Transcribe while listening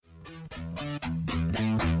Good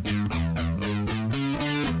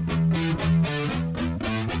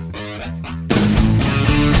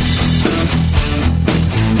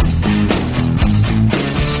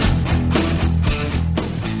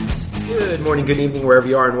morning, good evening, wherever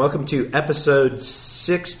you are, and welcome to episode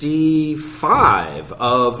 65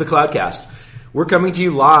 of the Cloudcast. We're coming to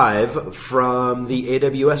you live from the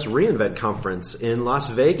AWS reInvent conference in Las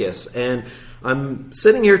Vegas, and I'm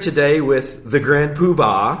sitting here today with the grand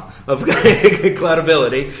poobah of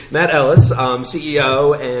Cloudability, Mat Ellis,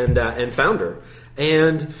 CEO and founder.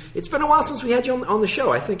 And it's been a while since we had you on the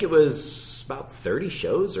show. I think it was about 30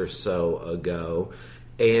 shows or so ago,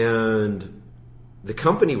 and the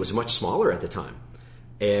company was much smaller at the time.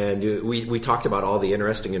 And we talked about all the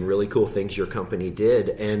interesting and really cool things your company did.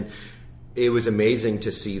 And it was amazing to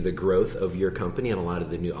see the growth of your company and a lot of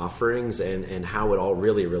the new offerings and how it all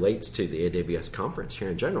really relates to the AWS conference here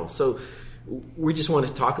in general. So we just want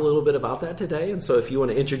to talk a little bit about that today. And so if you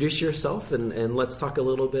want to introduce yourself and let's talk a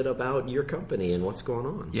little bit about your company and what's going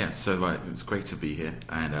on. Yeah, so it's great to be here.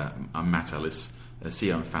 And I'm Mat Ellis,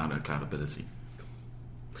 CEO and founder of Cloudability.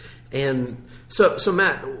 And so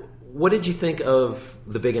Matt, what did you think of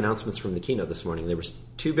the big announcements from the keynote this morning? There was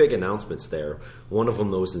two big announcements there. One of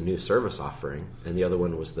them was the new service offering, and the other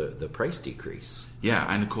one was the price decrease. Yeah,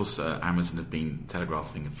 and of course Amazon have been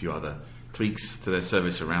telegraphing a few other tweaks to their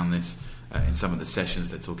service around this. In some of the sessions,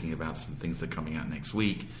 they're talking about some things that are coming out next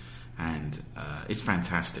week, and it's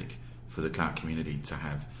fantastic for the cloud community to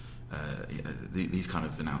have these kind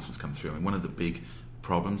of announcements come through. I mean, one of the big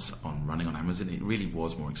problems on running on Amazon, it really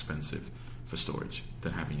was more expensive for storage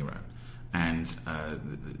than having your own, and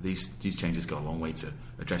these changes go a long way to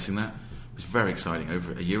addressing that. It was very exciting.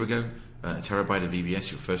 Over a year ago, a terabyte of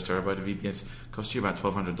VBS, your first terabyte of VBS, cost you about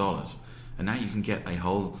 $1,200, and now you can get a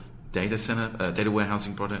whole data center, data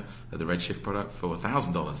warehousing product, the Redshift product, for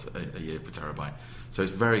 $1,000 a year per terabyte. So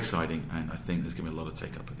it's very exciting, and I think there's going to be a lot of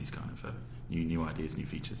take up of these kind of new ideas, new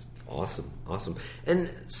features. Awesome. And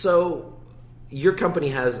so your company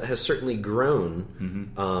has certainly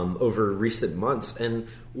grown over recent months. And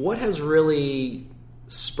what has really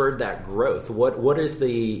spurred that growth? What is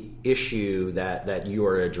the issue that you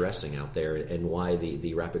are addressing out there, and why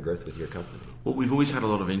the rapid growth with your company? Well, we've always had a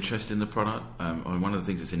lot of interest in the product. One of the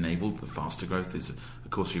things that's enabled the faster growth is, of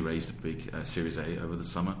course, we raised a big Series A over the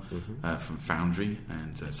summer from Foundry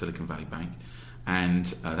and Silicon Valley Bank. And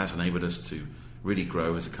that's enabled us to really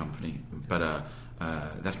grow as a company. But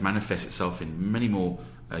that's manifests itself in many more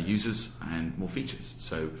users and more features.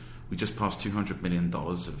 So we just passed $200 million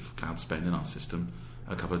of cloud spend in our system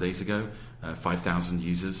a couple of days ago, 5,000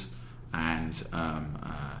 users, and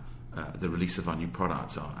the release of our new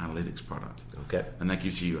product, our analytics product. Okay. And that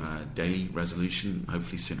gives you daily resolution,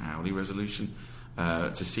 hopefully soon hourly resolution,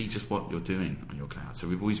 to see just what you're doing on your cloud. So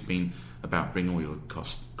we've always been about bringing all your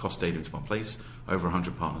cost data into one place, over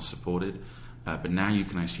 100 partners supported. But now you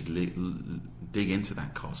can actually dig into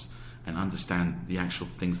that cost and understand the actual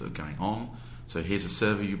things that are going on. So here's a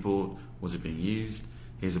server you bought. Was it being used?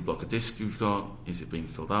 Here's a block of disk you've got. Is it being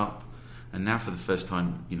filled up? And now for the first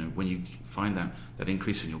time, when you find that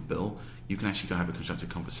increase in your bill, you can actually go have a constructive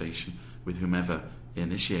conversation with whomever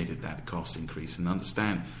initiated that cost increase and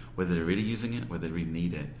understand whether they're really using it, whether they really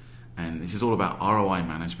need it. And this is all about ROI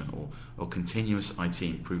management or continuous IT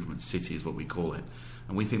improvement. City is what we call it.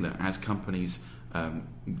 And we think that as companies,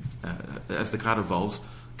 as the cloud evolves,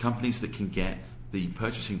 companies that can get the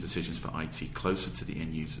purchasing decisions for IT closer to the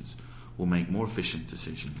end users will make more efficient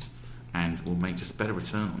decisions and will make just a better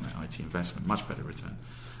return on their IT investment, much better return.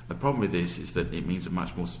 The problem with this is that it means a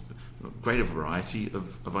much more greater variety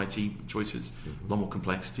of IT choices, a lot more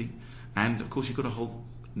complexity, and of course you've got to hold,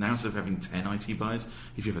 now instead of having 10 IT buyers,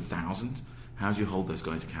 if you have 1,000, how do you hold those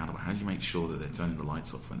guys accountable? How do you make sure that they're turning the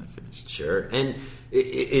lights off when they're finished? Sure. And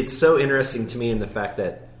it's so interesting to me in the fact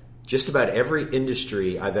that just about every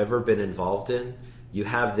industry I've ever been involved in, you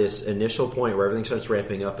have this initial point where everything starts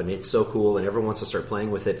ramping up and it's so cool and everyone wants to start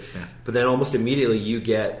playing with it. Yeah. But then almost immediately you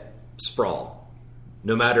get sprawl.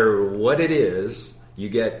 No matter what it is, you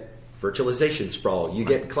get virtualization sprawl, you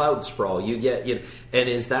get cloud sprawl, you get, and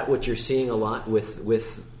is that what you're seeing a lot with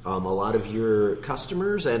a lot of your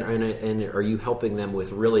customers? And are you helping them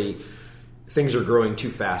with really things are growing too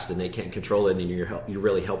fast and they can't control it, and you're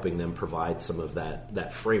really helping them provide some of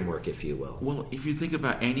that framework, if you will? Well, if you think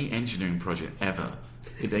about any engineering project ever,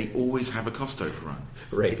 they always have a cost overrun.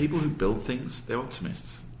 Right. People who build things, they're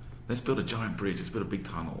optimists. Let's build a giant bridge, let's build a big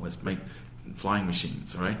tunnel, let's make flying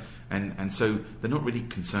machines, all right? And so they're not really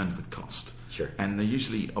concerned with cost. Sure. And they're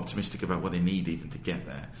usually optimistic about what they need even to get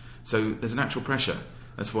there. So there's a natural pressure.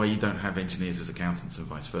 That's why you don't have engineers as accountants and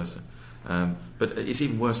vice versa. But it's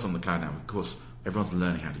even worse on the cloud now. Of course, everyone's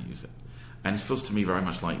learning how to use it. And it feels to me very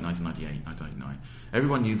much like 1998, 1999.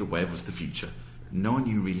 Everyone knew the web was the future. No one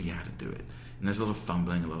knew really how to do it. And there's a lot of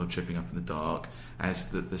fumbling, a lot of tripping up in the dark as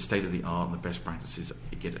the state of the art and the best practices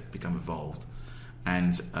become evolved.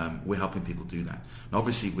 And we're helping people do that. And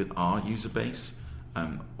obviously, with our user base,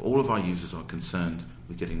 all of our users are concerned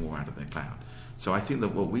with getting more out of their cloud. So I think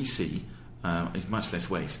that what we see is much less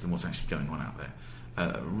waste than what's actually going on out there.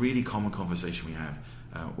 A really common conversation we have.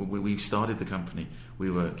 When we started the company,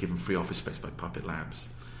 we were given free office space by Puppet Labs.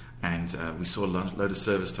 And we saw a load of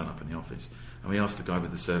servers turn up in the office. And we asked the guy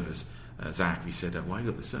with the servers, Zach, we said, why have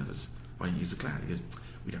you got the servers? Why don't you use the cloud? He goes,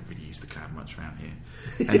 we don't really use the cloud much around here.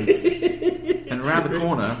 And around the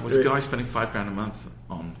corner was a guy spending $5,000 a month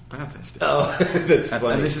on cloud testing. Oh, that's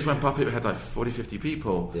funny. And this is when Puppet had like 40, 50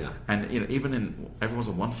 people. Yeah. And everyone's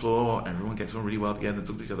on one floor, everyone gets on really well together and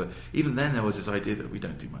talk to each other. Even then there was this idea that we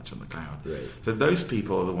don't do much on the cloud. Right. So those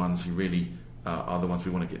people are the ones who really are the ones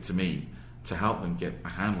we want to get to meet, to help them get a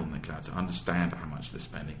handle on the cloud, to understand how much they're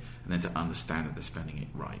spending, and then to understand that they're spending it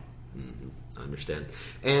right. Mm-hmm. I understand.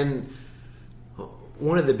 And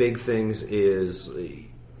one of the big things is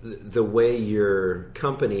the way your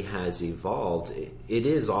company has evolved. It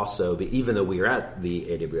is also, even though we are at the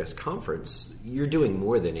AWS conference, you're doing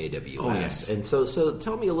more than AWS. Oh, yes. And so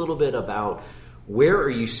tell me a little bit about where are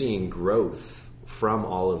you seeing growth from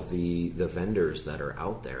all of the vendors that are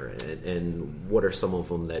out there, and what are some of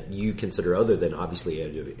them that you consider, other than obviously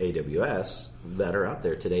AWS, that are out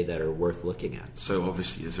there today that are worth looking at? So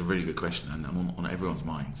obviously it's a really good question, and on everyone's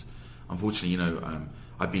minds. Unfortunately,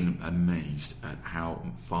 I've been amazed at how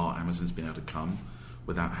far Amazon's been able to come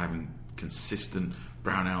without having consistent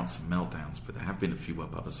brownouts and meltdowns, but there have been a few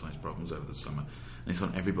well-publicized problems over the summer, and it's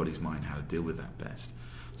on everybody's mind how to deal with that best.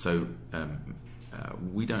 So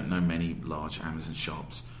we don't know many large Amazon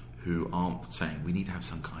shops who aren't saying we need to have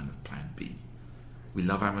some kind of plan B. We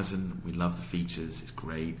love Amazon, we love the features, it's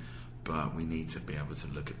great, but we need to be able to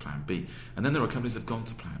look at plan B. And then there are companies that have gone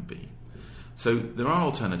to plan B. So there are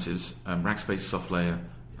alternatives. Rackspace, SoftLayer,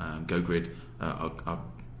 GoGrid.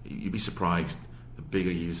 You'd be surprised the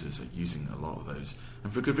bigger users are using a lot of those,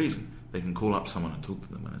 and for good reason. They can call up someone and talk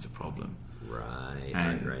to them when there's a problem. Right.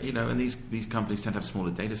 And these companies tend to have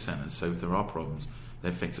smaller data centers, so if there are problems, they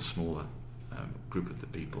affect a smaller group of the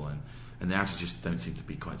people, and they actually just don't seem to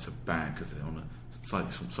be quite so bad because they're on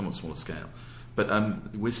a somewhat smaller scale. But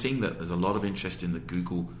we're seeing that there's a lot of interest in the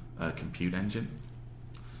Google compute engine.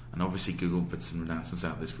 And obviously Google put some announcements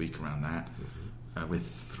out this week around that. Mm-hmm. We're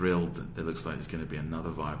thrilled that it looks like there's going to be another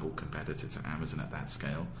viable competitor to Amazon at that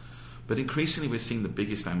scale. But increasingly we're seeing the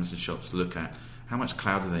biggest Amazon shops look at how much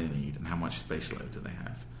cloud do they need and how much space load do they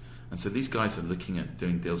have. And so these guys are looking at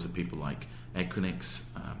doing deals with people like Equinix,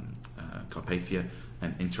 Carpathia,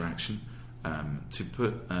 and Interaction to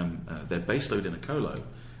put their base load in a colo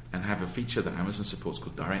and have a feature that Amazon supports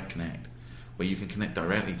called Direct Connect, where you can connect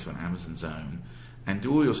directly to an Amazon zone and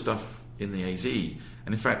do all your stuff in the AZ.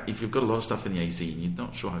 And in fact, if you've got a lot of stuff in the AZ and you're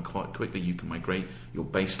not sure how quite quickly you can migrate your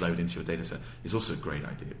base load into your data set, it's also a great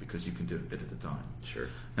idea because you can do it a bit at a time. Sure.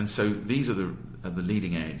 And so these are the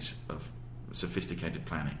leading edge of sophisticated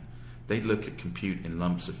planning. They look at compute in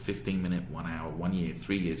lumps of 15-minute, 1 hour, 1 year,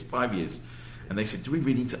 3 years, 5 years. And they said, do we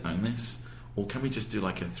really need to own this? Or can we just do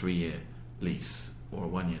like a 3-year lease or a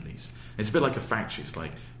 1-year lease? It's a bit like a factory. It's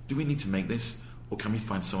like, do we need to make this or can we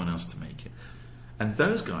find someone else to make it? And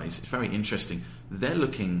those guys, it's very interesting, they're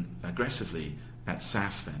looking aggressively at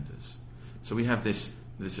SaaS vendors. So we have this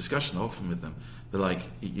discussion often with them. They're like,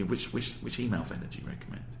 which email vendor do you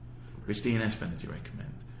recommend? Which DNS vendor do you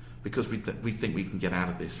recommend? Because we think we can get out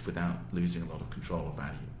of this without losing a lot of control or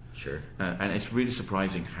value. Sure. And it's really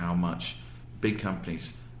surprising how much big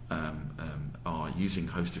companies are using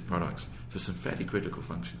hosted products for some fairly critical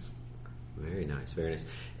functions. Very nice, very nice.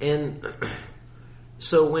 And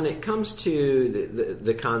so when it comes to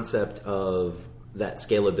the concept of that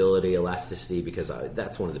scalability, elasticity, because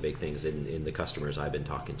that's one of the big things in the customers I've been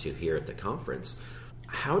talking to here at the conference,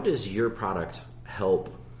 how does your product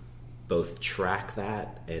help both track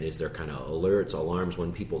that, and is there kind of alerts, alarms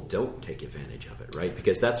when people don't take advantage of it, right?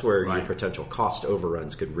 Because that's where your potential cost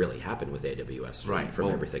overruns could really happen with AWS, from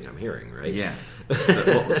everything I'm hearing, right? Yeah.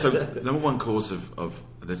 So number one cause of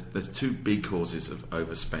there's two big causes of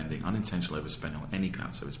overspending, unintentional overspending on any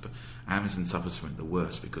cloud service, but Amazon suffers from it the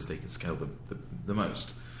worst because they can scale the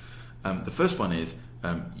most. The first one is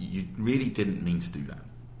you really didn't mean to do that.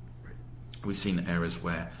 Right. We've seen errors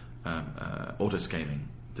where auto-scaling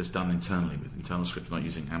that's done internally with internal scripts, not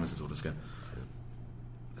using Amazon's autoscale.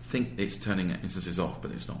 I think it's turning instances off,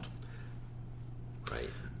 but it's not. Right.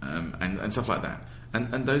 And stuff like that.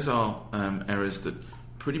 And those are errors that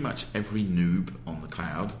pretty much every noob on the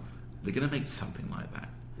cloud, they're going to make something like that.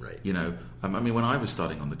 Right. You know, I mean, when I was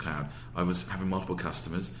starting on the cloud, I was having multiple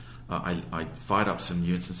customers. I fired up some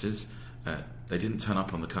new instances. They didn't turn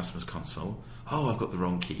up on the customer's console. Oh, I've got the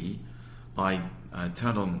wrong key. I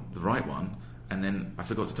turned on the right one, and then I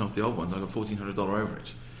forgot to turn off the old ones. I got $1,400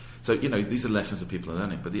 overage. So, you know, these are lessons that people are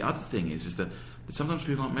learning. But the other thing is that sometimes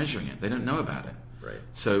people aren't measuring it. They don't know about it. Right.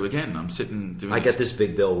 So again, I'm sitting doing. I get this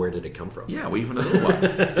big bill. Where did it come from? Yeah, well, even a little one.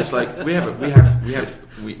 It's like we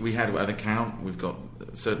had an account. We've got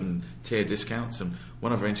certain tier discounts, and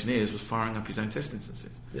one of our engineers was firing up his own test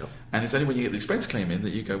instances. Yep. And it's only when you get the expense claim in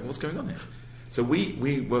that you go, what's going on here? So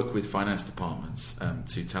we work with finance departments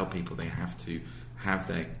to tell people they have to have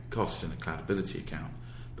their costs in a Cloudability account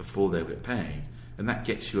before they'll get paid, and that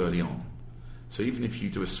gets you early on. So even if you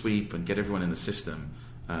do a sweep and get everyone in the system,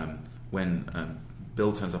 when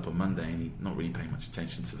Bill turns up on Monday and he's not really paying much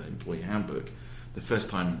attention to the employee handbook, the first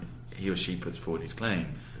time he or she puts forward his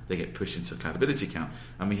claim, they get pushed into a Cloudability account.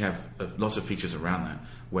 And we have lots of features around that,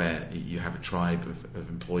 where you have a tribe of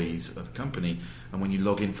employees of a company, and when you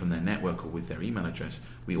log in from their network or with their email address,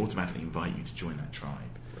 we automatically invite you to join that tribe.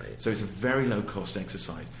 Right. So it's a very low-cost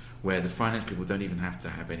exercise where the finance people don't even have to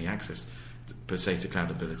have any access per se to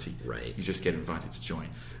Cloudability. Right. You just get invited to join.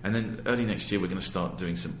 And then early next year, we're going to start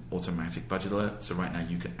doing some automatic budget alerts. So right now,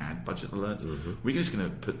 you can add budget alerts. Mm-hmm. We're just going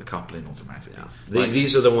to put a couple in automatically. Yeah.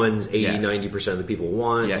 These are the ones 80-90% of the people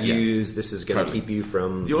want, use. Yeah. This is going to keep you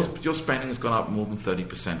from... Your spending has gone up more than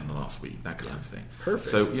 30% in the last week, that kind of thing. Perfect.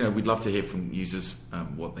 So, we'd love to hear from users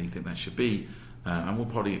what they think that should be. And we'll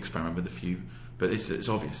probably experiment with a few. But it's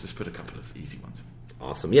obvious. Let's put a couple of easy ones in.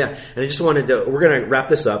 Awesome. Yeah. And I just wanted to, we're going to wrap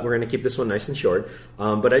this up. We're going to keep this one nice and short.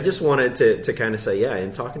 But I just wanted to kind of say,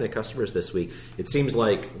 in talking to customers this week, it seems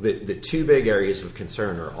like the two big areas of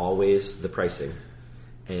concern are always the pricing.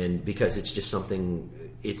 And because it's just something,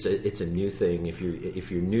 it's a new thing. If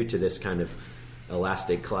you're new to this kind of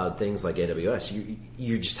elastic cloud things like AWS,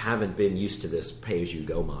 you just haven't been used to this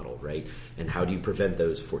pay-as-you-go model, right? And how do you prevent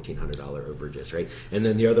those $1,400 overages, right? And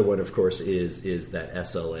then the other one, of course, is that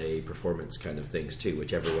SLA performance kind of things too,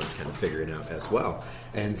 which everyone's kind of figuring out as well.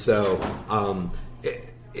 And so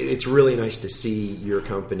it's really nice to see your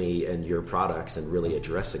company and your products and really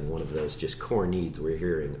addressing one of those just core needs we're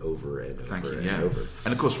hearing over and over. Thank you. And over.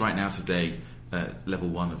 And of course, right now today, level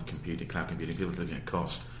 1 of computing, cloud computing, people are looking at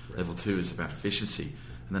cost. Right. Level 2 is about efficiency,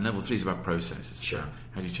 and then level 3 is about processes. Sure. About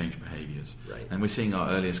how do you change behaviors? Right. And we're seeing our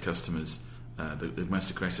earliest customers, the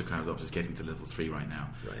most aggressive cloud adopters, getting to level 3 right now.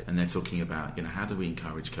 Right. And they're talking about how do we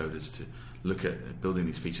encourage coders to look at building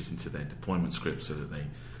these features into their deployment scripts so that they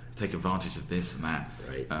take advantage of this and that.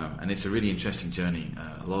 Right. And it's a really interesting journey.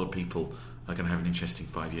 A lot of people are going to have an interesting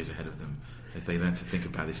 5 years ahead of them as they learn to think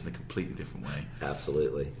about this in a completely different way.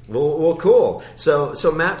 Absolutely. Well, cool. So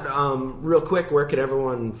Matt, real quick, where can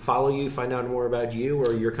everyone follow you, find out more about you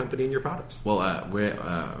or your company and your products? Well, we're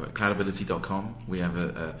at cloudability.com. We have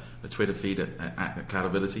a Twitter feed at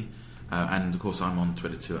Cloudability. And, of course, I'm on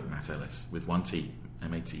Twitter, too, at Mat Ellis, with one T,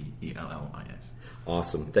 Mattellis.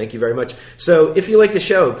 Awesome. Thank you very much. So if you like the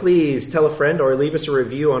show, please tell a friend or leave us a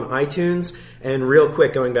review on iTunes. And real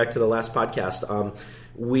quick, going back to the last podcast,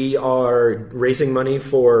 we are raising money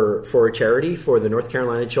for a charity for the North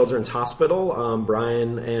Carolina Children's Hospital.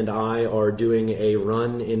 Brian and I are doing a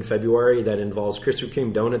run in February that involves Krispy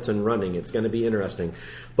Kreme donuts and running. It's going to be interesting.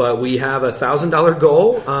 But we have a $1,000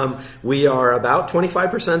 goal. We are about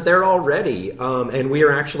 25% there already. And we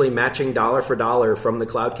are actually matching dollar for dollar from the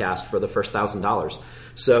Cloudcast for the first $1,000.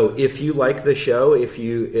 So if you like the show, if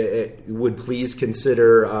you would please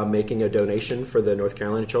consider making a donation for the North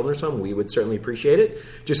Carolina Children's Home, we would certainly appreciate it.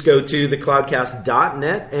 Just go to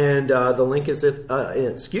thecloudcast.net, and the link is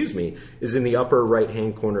in the upper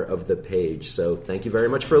right-hand corner of the page. So thank you very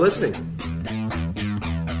much for listening.